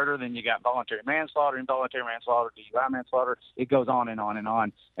second-degree murder, then you got voluntary manslaughter, involuntary manslaughter, DUI manslaughter. It goes on and on and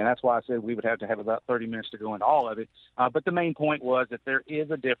on, and that's why I said we would have to have about 30 minutes to go into all of it. But the main point was that there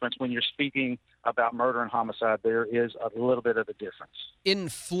is a difference when you're speaking about murder and homicide. There is a little bit of a difference. In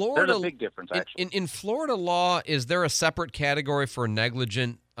Florida, there's a big difference, actually. In Florida law, is there a separate category for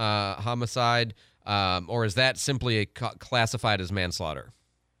negligent homicide, or is that simply classified as manslaughter?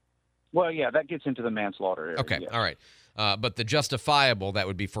 Well, yeah, that gets into the manslaughter area. Okay, yes. all right. But the justifiable, that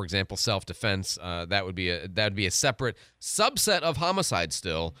would be, for example, self-defense. That would be a separate subset of homicide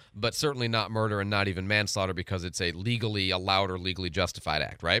still, but certainly not murder and not even manslaughter, because it's a legally allowed or legally justified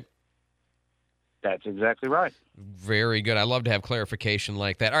act, right? That's exactly right. Very good. I love to have clarification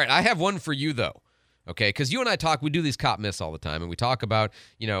like that. All right, I have one for you, though. Okay, because you and I we do these cop myths all the time, and we talk about,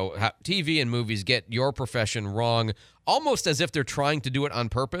 how TV and movies get your profession wrong, almost as if they're trying to do it on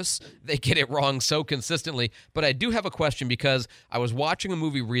purpose. They get it wrong so consistently. But I do have a question, because I was watching a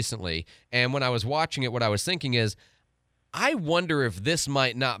movie recently, and when I was watching it, what I was thinking is, I wonder if this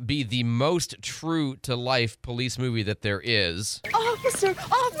might not be the most true-to-life police movie that there is. Officer,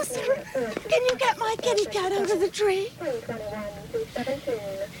 can you get my kitty cat out of the tree?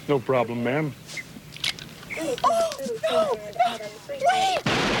 No problem, ma'am. Oh, no, please!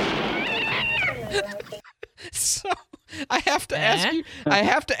 So I have to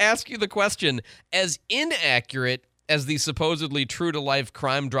ask you the question, as inaccurate as these supposedly true-to-life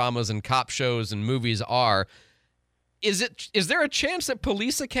crime dramas and cop shows and movies are, is there a chance that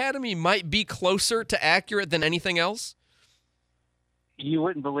Police Academy might be closer to accurate than anything else? You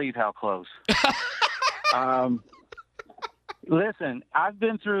wouldn't believe how close. Listen, I've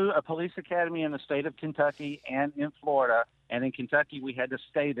been through a police academy in the state of Kentucky and in Florida, and in Kentucky we had to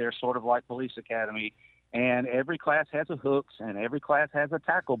stay there sort of like police academy, and every class has a hooks and every class has a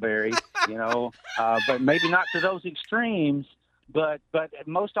tackleberry, but maybe not to those extremes. But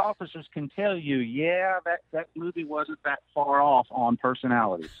most officers can tell you, that movie wasn't that far off on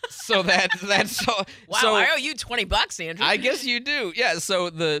personalities. So that's so. Wow, so, I owe you $20, Andrew. I guess you do. Yeah. So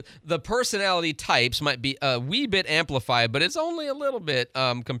the personality types might be a wee bit amplified, but it's only a little bit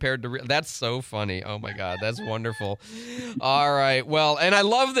compared to. That's so funny. Oh my God, that's wonderful. All right. Well, and I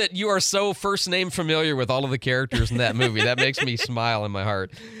love that you are so first name familiar with all of the characters in that movie. That makes me smile in my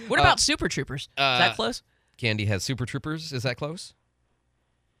heart. What about Super Troopers? Is that close? Candy has Super Troopers. Is that close?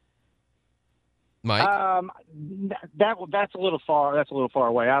 Mike? That's a little far. That's a little far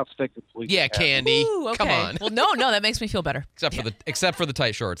away. I'll stick with police. Yeah, Candy. Ooh, okay. Come on. Well, no, that makes me feel better. Except for the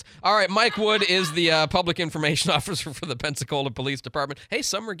tight shorts. All right, Mike Wood is the Public Information Officer for the Pensacola Police Department. Hey,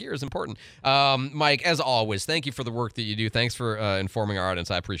 summer gear is important. Mike, as always, thank you for the work that you do. Thanks for informing our audience.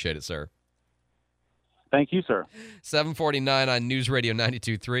 I appreciate it, sir. Thank you, sir. 7:49 on News Radio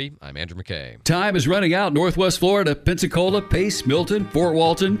 92.3. I'm Andrew McKay. Time is running out. Northwest Florida, Pensacola, Pace, Milton, Fort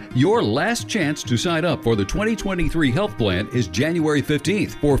Walton. Your last chance to sign up for the 2023 health plan is January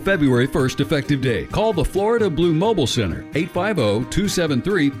 15th for February 1st effective date. Call the Florida Blue Mobile Center,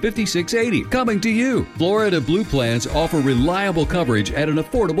 850-273-5680. Coming to you. Florida Blue plans offer reliable coverage at an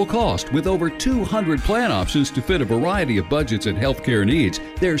affordable cost. With over 200 plan options to fit a variety of budgets and healthcare needs,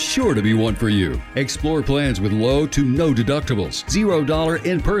 there's sure to be one for you. Explore plans with low to no deductibles, $0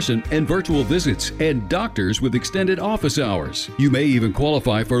 in-person and virtual visits, and doctors with extended office hours. You may even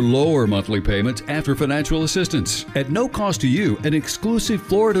qualify for lower monthly payments after financial assistance. At no cost to you, an exclusive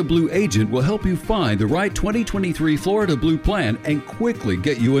Florida Blue agent will help you find the right 2023 Florida Blue plan and quickly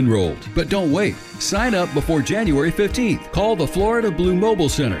get you enrolled. But don't wait. Sign up before January 15th. Call the Florida Blue Mobile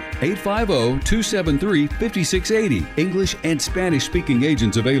Center, 850-273-5680. English and Spanish-speaking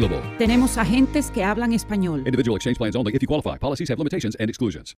agents available. Tenemos agentes que hablan español. Individual exchange plans only if you qualify. Policies have limitations and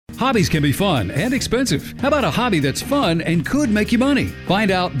exclusions. Hobbies can be fun and expensive. How about a hobby that's fun and could make you money?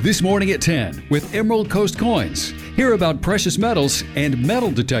 Find out this morning at 10 with Emerald Coast Coins. Hear about precious metals and metal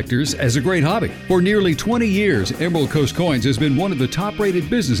detectors as a great hobby. For nearly 20 years, Emerald Coast Coins has been one of the top-rated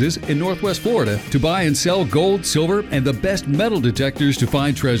businesses in Northwest Florida to buy and sell gold, silver, and the best metal detectors to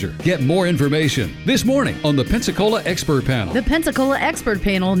find treasure. Get more information this morning on the Pensacola Expert Panel. The Pensacola Expert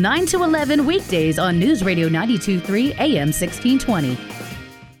Panel, 9 to 11 weekdays on News Radio 92.3 AM 1620.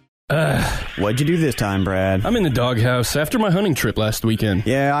 What'd you do this time, Brad? I'm in the doghouse after my hunting trip last weekend.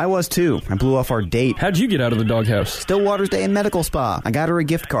 Yeah, I was too. I blew off our date. How'd you get out of the doghouse? Stillwater's Day and Medical Spa. I got her a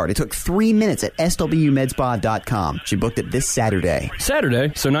gift card. It took 3 minutes at swmedspa.com. She booked it this Saturday.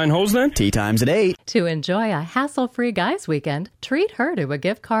 Saturday? So 9 holes then? Tea time's at 8. To enjoy a hassle-free guys weekend, treat her to a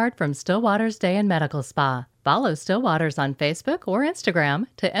gift card from Stillwater's Day and Medical Spa. Follow Stillwater's on Facebook or Instagram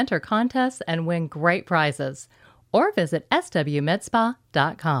to enter contests and win great prizes. Or visit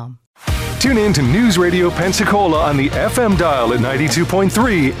swmedspa.com. Tune in to News Radio Pensacola on the FM dial at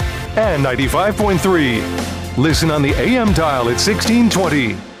 92.3 and 95.3. Listen on the AM dial at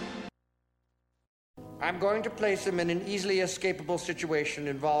 1620. I'm going to place him in an easily escapable situation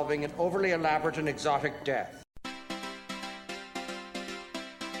involving an overly elaborate and exotic death.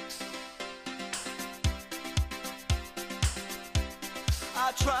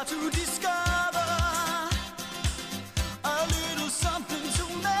 I try to discover a little something to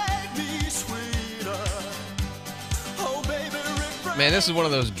make me sweeter. Oh, baby, Man, this is one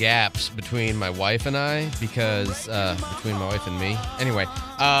of those gaps between my wife and I, because between my wife and me. Anyway,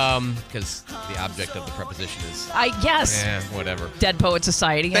 because the object of the preposition is yes. Yeah, whatever. Dead Poet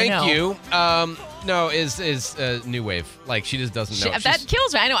Society. Thank I know. you. No, is New Wave. Like, she just doesn't know. That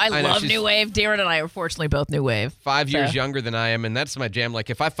kills me. I know. I love New Wave. Darren and I are fortunately both New Wave. 5 years younger than I am, and that's my jam. Like,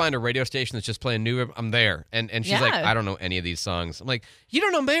 if I find a radio station that's just playing New Wave, I'm there. And she's like, I don't know any of these songs. I'm like, you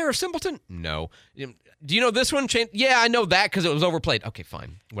don't know Mayor of Simpleton? No. Do you know this one? Yeah, I know that because it was overplayed. Okay,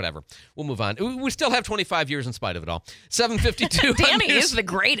 fine. Whatever. We'll move on. We still have 25 years in spite of it all. 7:52. Danny is the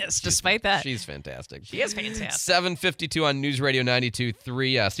greatest, despite that. She's fantastic. She is fantastic. 7:52 on News Radio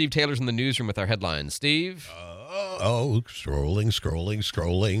 92.3. Steve Taylor's in the newsroom with our headlines. Steve? Scrolling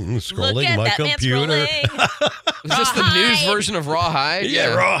Look at my that man computer. Is this the news version of Rawhide?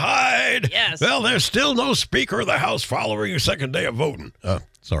 Yeah, Rawhide. Yes. Well, there's still no Speaker of the House following your second day of voting.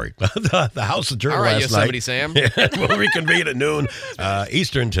 Sorry. the House adjourned All right, last Yosemite night. Sam. Yeah, we'll reconvene at noon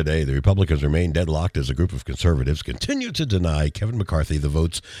Eastern today. The Republicans remain deadlocked as a group of conservatives continue to deny Kevin McCarthy the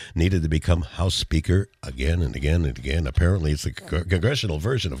votes needed to become House Speaker again and again and again. Apparently, it's the congressional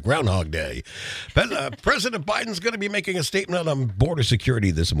version of Groundhog Day. President Biden's going to be making a statement on border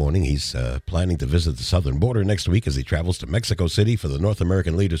security this morning. He's planning to visit the southern border next week as he travels to Mexico City for the North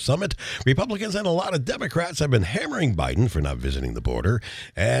American Leaders Summit. Republicans and a lot of Democrats have been hammering Biden for not visiting the border.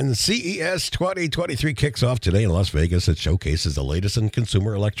 And CES 2023 kicks off today in Las Vegas. It showcases the latest in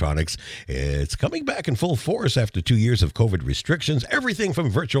consumer electronics. It's coming back in full force after 2 years of COVID restrictions. Everything from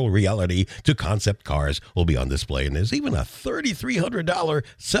virtual reality to concept cars will be on display. And there's even a $3,300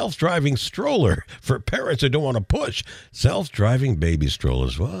 self-driving stroller for parents who don't want to push. Self-driving baby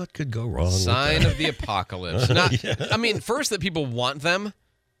strollers. What could go wrong with Sign that? of the apocalypse. I mean, first that people want them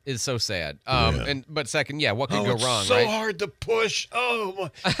is so sad. But second, what could go it's wrong, so right? hard to push. Oh,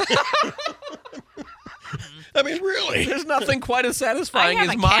 my. I mean, really. There's nothing quite as satisfying I have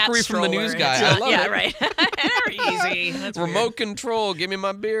as a mockery cat from the news stroller. guy. It's I not- love yeah, it. right. Very easy. That's Remote weird. control. Give me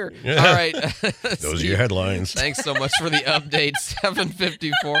my beer. All right. Those are your headlines. Thanks so much for the update.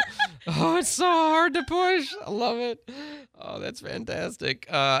 7:54. Oh, it's so hard to push. I love it. Oh, that's fantastic.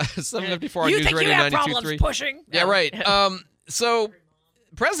 7:54 on You News think Radio you have 92.3. problems pushing? Yeah, No. right. So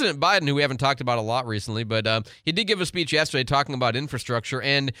President Biden, who we haven't talked about a lot recently, but he did give a speech yesterday talking about infrastructure,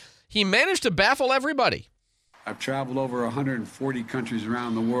 and he managed to baffle everybody. I've traveled over 140 countries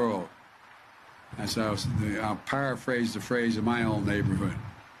around the world. I'll paraphrase the phrase in my own neighborhood.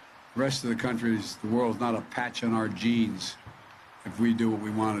 The rest of the countries, the world's not a patch on our genes. If we do what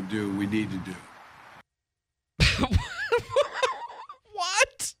we want to do, we need to do.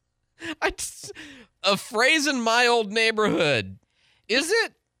 What? A phrase in my old neighborhood. Is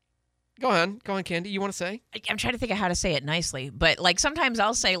it? Go on, Candy. You want to say? I'm trying to think of how to say it nicely, but like sometimes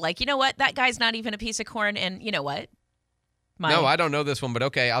I'll say like, you know what, that guy's not even a piece of corn, and you know what? No, I don't know this one, but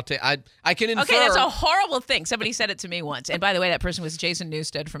okay, I'll take. I can infer. Okay, that's a horrible thing. Somebody said it to me once, and by the way, that person was Jason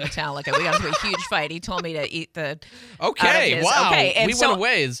Newsted from Metallica. We got into a huge fight. He told me to eat the. Okay, wow. Okay, and we went a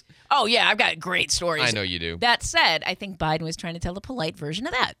ways. Oh yeah, I've got great stories. I know you do. That said, I think Biden was trying to tell the polite version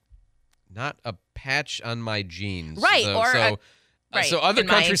of that. Not a patch on my jeans. Right, So other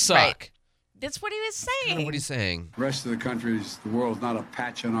countries suck. Right. That's what he was saying. What are you saying? The rest of the countries, the world's not a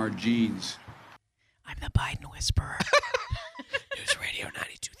patch on our genes. I'm the Biden whisperer. News Radio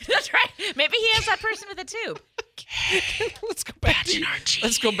 92. That's right. Maybe he is that person with a tube. Let's go back to you.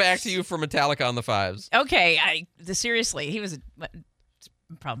 Let's go back to you for Metallica on the fives. Okay. Seriously, he was.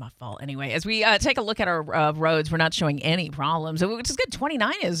 It's probably my fault anyway. As we take a look at our roads, we're not showing any problems, which is good.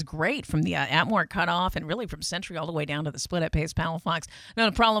 29 is great from the Atmore cutoff and really from Century all the way down to the split at Pace Palafox. Not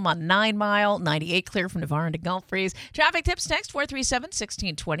a problem on 9 Mile, 98 clear from Navarre to Gulf Breeze. Traffic tips text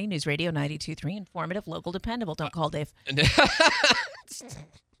 437-1620. News Radio 92.3. Informative, local, dependable. Don't call Dave. If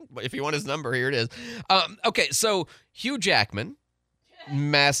you want his number, here it is. Okay, so Hugh Jackman,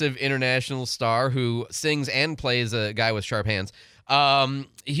 massive international star who sings and plays a guy with sharp hands.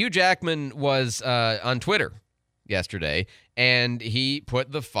 Hugh Jackman was on Twitter yesterday, and he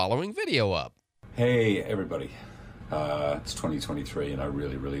put the following video up. Hey, everybody. It's 2023, and I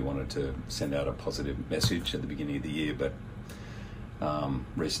really, really wanted to send out a positive message at the beginning of the year, but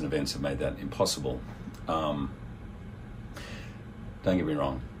recent events have made that impossible. Don't get me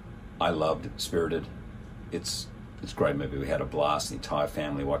wrong. I loved Spirited. It's a great movie. We had a blast. The entire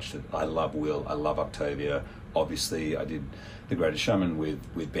family watched it. I love Will. I love Octavia. Obviously, I did The Greatest Showman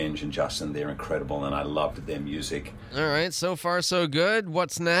with Benj and Justin. They're incredible, and I loved their music. All right, so far so good.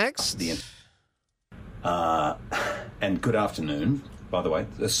 What's next? And Good Afternoon, by the way,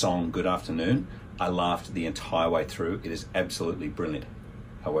 the song Good Afternoon, I laughed the entire way through. It is absolutely brilliant.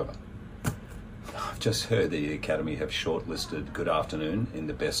 However, I've just heard the Academy have shortlisted Good Afternoon in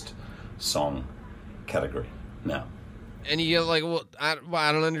the best song category. Now, and you're like, well,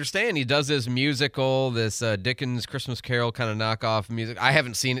 I don't understand. He does this musical, this Dickens Christmas Carol kind of knockoff music. I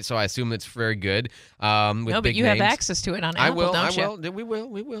haven't seen it, so I assume it's very good. With but you have access to it on Apple, don't you? We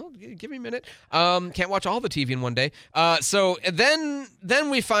will. Give me a minute. Can't watch all the TV in one day. So then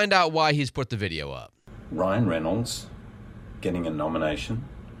we find out why he's put the video up. Ryan Reynolds getting a nomination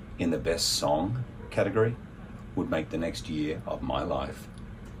in the best song category would make the next year of my life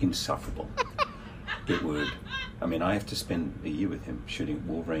insufferable. It would. I mean, I have to spend a year with him shooting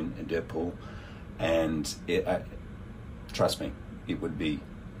Wolverine and Deadpool, and trust me, it would be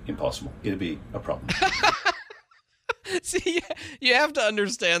impossible. It'd be a problem. See, you have to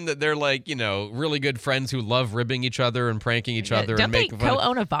understand that they're like, really good friends who love ribbing each other and pranking each other and making fun. Don't they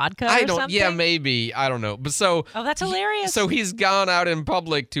co-own a vodka or something? Yeah, maybe. I don't know. But so. Oh, that's hilarious. So he's gone out in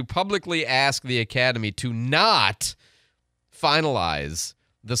public to publicly ask the Academy to not finalize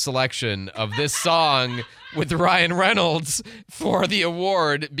the selection of this song with Ryan Reynolds for the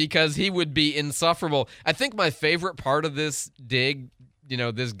award because he would be insufferable. I think my favorite part of this dig,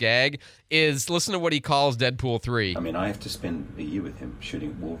 this gag, is listen to what he calls Deadpool 3. I mean, I have to spend a year with him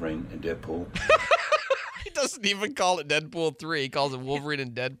shooting Wolverine and Deadpool. He doesn't even call it Deadpool 3. He calls it Wolverine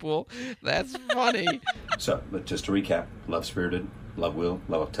and Deadpool. That's funny. So, but just to recap, love Spirited, love Will,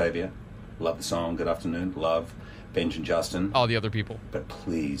 love Octavia, love the song Good Afternoon, love Benj and Justin. All the other people. But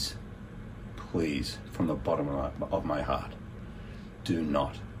please, from the bottom of my heart, do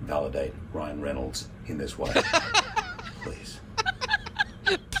not validate Ryan Reynolds in this way. Please.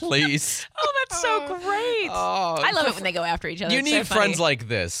 Please. Oh, that's so great. I love it when they go after each other. You It's need so friends funny. like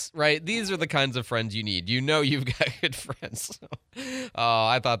this, right? These are the kinds of friends you need. You've got good friends.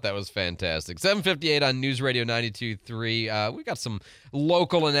 I thought that was fantastic. 7:58 on News Radio 92.3. We got some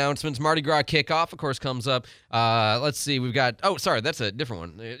local announcements. Mardi Gras kickoff, of course, comes up. Let's see. We've got, that's a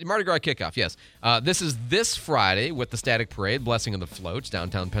different one. Mardi Gras kickoff, yes. This is this Friday with the Static Parade, Blessing of the Floats,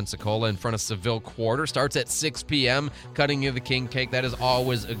 downtown Pensacola in front of Seville Quarter. Starts at 6 p.m., cutting of the king cake. That is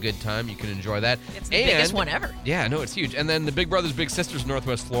always a good time. You can enjoy that. that. It's the biggest one ever. Yeah, no, it's huge. And then the Big Brothers Big Sisters of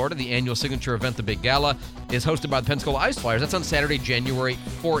Northwest Florida, the annual signature event, the Big Gala, is hosted by the Pensacola Ice Flyers. That's on Saturday, January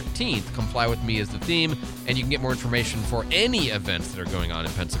 14th. Come Fly With Me is the theme, and you can get more information for any events that are going on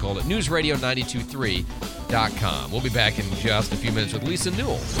in Pensacola at newsradio923.com. We'll be back in just a few minutes with Lisa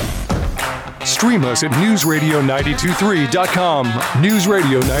Newell. Stream us at newsradio923.com. News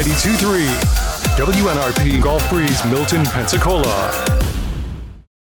Radio 923. WNRP Gulf Breeze, Milton, Pensacola.